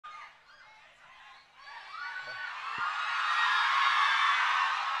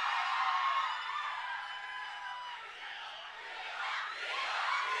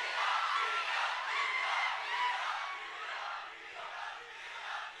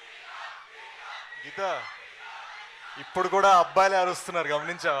గీత ఇప్పుడు కూడా అబ్బాయిలు అరుస్తున్నారు,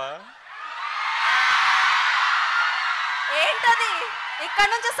 గమనించావా? ఏంటది ఇక్కడ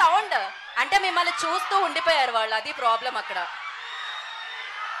నుంచి సౌండ్? అంటే మిమ్మల్ని చూస్తూ ఉండిపోయారు వాళ్ళు, అది ప్రాబ్లం అక్కడ.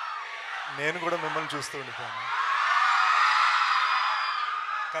 నేను కూడా మిమ్మల్ని చూస్తూ ఉండిపోయాను,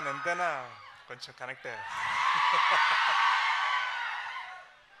 కానీ ఎంతైనా కొంచెం కనెక్ట్ అయ్యారు.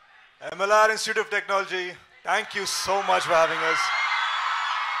 MLR Institute of Technology, thank you so much for having us.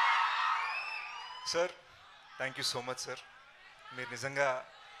 Sir, thank you so much, sir. మీరు నిజంగా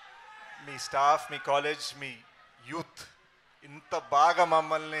మీ స్టాఫ్, మీ కాలేజ్, మీ యూత్ ఇంత బాగా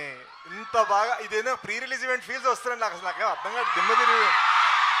మమ్మల్ని ఇంత బాగా, ఇదేదో ప్రీ రిలీజ్ ఈవెంట్ ఫీల్స్ వస్తున్నాయి నాకు, అసలు నాకు అర్థం కాదు. దిమ్మ తిరిగి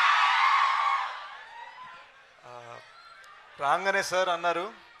రాగానే సార్ అన్నారు,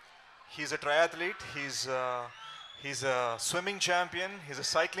 he's a ట్రయాథ్లీట్, he's a swimming champion, he's a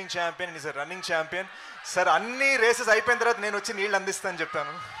cycling champion, he's a running champion. Sir అన్ని రేసెస్ అయిపోయిన తర్వాత నేను వచ్చి నీళ్ళు అందిస్తాను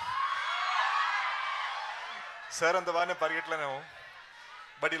చెప్పాను. సార్ అంత బాగానే పరిగెట్లేనేమో,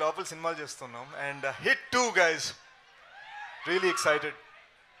 బట్ ఈ లోపల సినిమాలు చేస్తున్నాం. And hit 2 guys, really excited.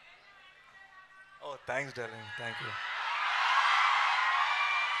 Oh thanks darling, thank you.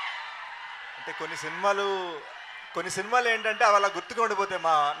 అంటే కొన్ని సినిమాలు ఏంటంటే అవి అలా గుర్తుగా ఉండిపోతాయి.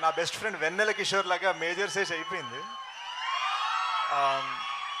 నా బెస్ట్ ఫ్రెండ్ వెన్నెల కిషోర్ లాగా మేజర్ సేష్ అయిపోయింది.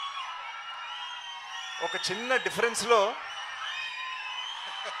 ఒక చిన్న డిఫరెన్స్లో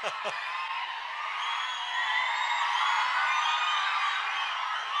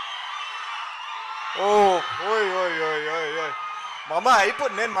ఓయ్ ఓయ్ ఓయ్ ఓయ్ ఓయ్ మామ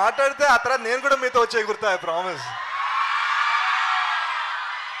నేను మాట్లాడితే ఆ తర్వాత నేను కూడా మీతో వచ్చే గుర్తా, ఐ ప్రామిస్.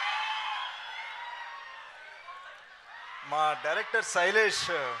 మా డైరెక్టర్ శైలేష్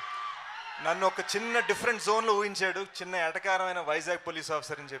నన్ను ఒక చిన్న డిఫరెంట్ జోన్లో ఊహించాడు, చిన్న ఎటకారమైన వైజాగ్ పోలీస్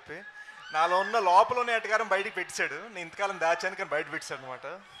ఆఫీసర్ అని చెప్పి. నాలో ఉన్న లోపల ఉన్న ఎటకారం బయటికి పెట్టాడు, నేను ఇంతకాలం దాచాను కానీ బయట పెట్టాడు అనమాట.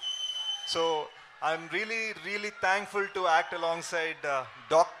 So I'm really thankful to act alongside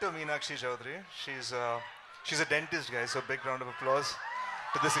Dr. Meenakshi Chaudhary. She's a dentist, guys, so big round of applause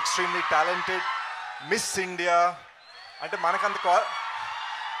to this extremely talented Miss India. అంటే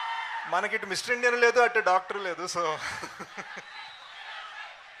మనకి ఇటు మిస్టర్ ఇండియన్ లేదు, అటు డాక్టర్ లేదు. సో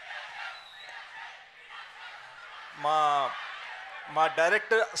మా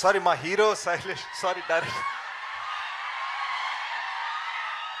డైరెక్టర్, మా హీరో శైలేష్, డైరెక్టర్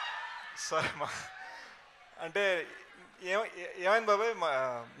అంటే ఏమైంది బాబాయ్,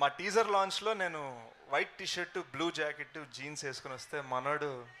 మా టీజర్ లాంచ్లో నేను white T shirt, blue jacket, jeans వేసుకుని వస్తే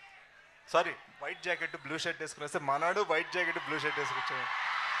మనోడు, వైట్ జాకెట్, బ్లూ షర్ట్ వేసుకుని వస్తే మనోడు వైట్ జాకెట్, బ్లూ షర్ట్ వేసుకొచ్చాడు.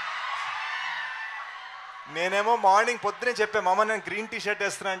 నేనేమో మార్నింగ్ పొద్దునే చెప్పా, మామ నేను గ్రీన్ టీషర్ట్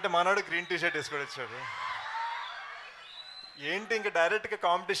వేస్తున్నా అంటే మనోడు గ్రీన్ టీషర్ట్ వేసుకొని వచ్చాడు. ఏంటి ఇంకా డైరెక్ట్గా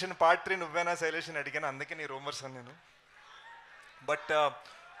కాంపిటీషన్ పార్ట్ 3 నువ్వేనా శైలేష్ అని అడిగాను, అందుకే నీ రూమర్స్ అని నేను. But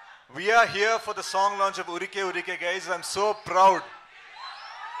we are here for the song launch of Urike Urike, guys. I'm so proud.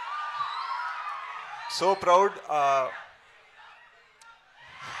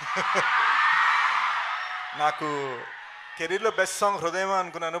 నాకు కెరీర్లో బెస్ట్ సాంగ్ హృదయమా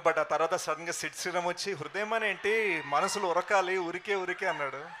అనుకున్నాను, బట్ ఆ తర్వాత సడన్గా సిడ్ శ్రీరామ్ వచ్చి హృదయం అని ఏంటి, మనసులు ఉరకాలి, ఉరికే ఉరికే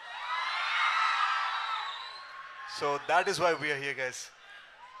అన్నాడు. So that is why we are here, guys.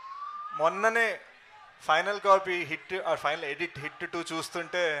 మొన్ననే final copy final edit hit 2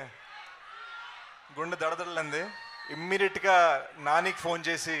 చూస్తుంటే గుండె దడదడలంది. ఇమ్మీడియట్గా నానికి ఫోన్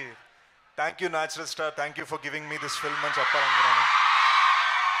చేసి thank you natural star, thank you for giving me this film అని చెప్పాలనుకున్నాను.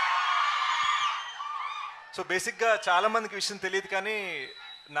 సో బేసిక్గా చాలామందికి విషయం తెలియదు, కానీ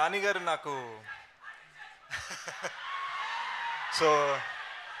నానిగారు నాకు సో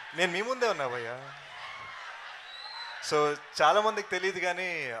నేను మీ ముందే ఉన్నా భయ్యా. సో చాలామందికి తెలియదు, కానీ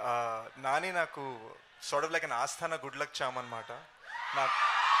నాని నాకు సార్ట్ ఆఫ్ లైక్ అన్ ఆస్థాన గుడ్ లక్ చామ్ అనమాట.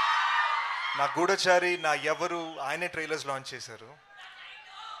 నా గూఢచారి, నా ఎవరు, ఆయనే ట్రైలర్స్ లాంచ్ చేశారు.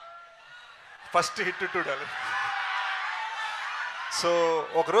 First hit 2 dollar. సో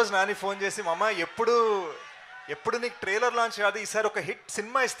ఒకరోజు నాని ఫోన్ చేసి, మామ ఎప్పుడు నీకు ట్రైలర్ లాంచ్ కాదు, ఈసారి ఒక హిట్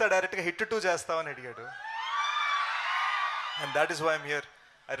సినిమా ఇస్తా, డైరెక్ట్గా హిట్ 2 చేస్తావని అడిగాడు. And that is why I'm here.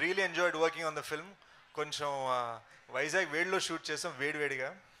 I really enjoyed working on the film. కొంచెం వైజాగ్ వేడిలో షూట్ చేసాం, వేడివేడిగా.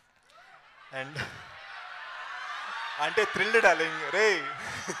 అండ్ అంటే thrilled darling ray.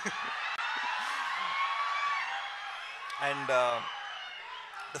 And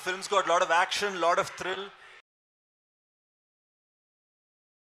the film's got a lot of action, lot of thrill.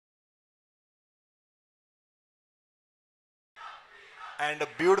 And a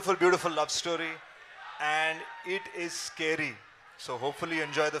beautiful love story. And it is scary. So hopefully you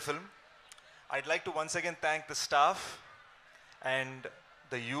enjoy the film. I'd like to once again thank the staff and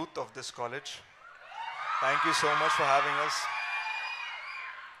the youth of this college. Thank you so much for having us.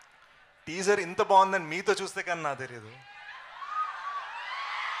 Teaser ఇంత బాగుందని మీతో చూస్తే కానీ నాకు తెలియదు.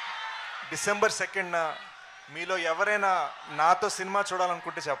 December 2nd మీలో ఎవరైనా నాతో సినిమా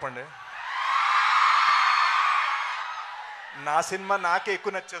చూడాలనుకుంటే చెప్పండి. నా సినిమా నాకే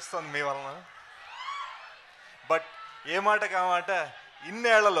ఎక్కువ నచ్చేస్తుంది మీ వలన. బట్ ఏ మాట కామాట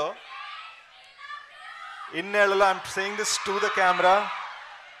ఇన్నేళ్లలో I'm saying this to the camera,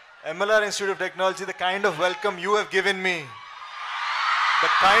 MLR Institute of Technology, the kind of welcome you have given me,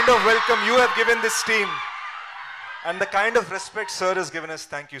 the kind of welcome you have given this team, and the kind of respect sir has given us,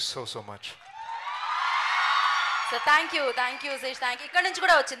 thank you so much. So thank you Sesh, thank you. ఇక్కడ నుంచి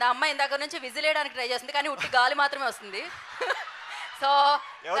కూడా వచ్చింది ఆ అమ్మాయి, ఇందాక నుంచి whistle వేయడానికి try చేస్తుంది కానీ ఉట్టి గాలి మాత్రమే వస్తుంది. సో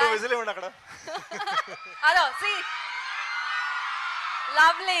ఎవరు విజిల్ ఇవ్వండి అక్కడ. అదో సి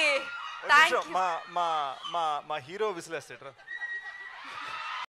లవ్లీ. Thank you. మా హీరో విజిల్ వేస్తాడు.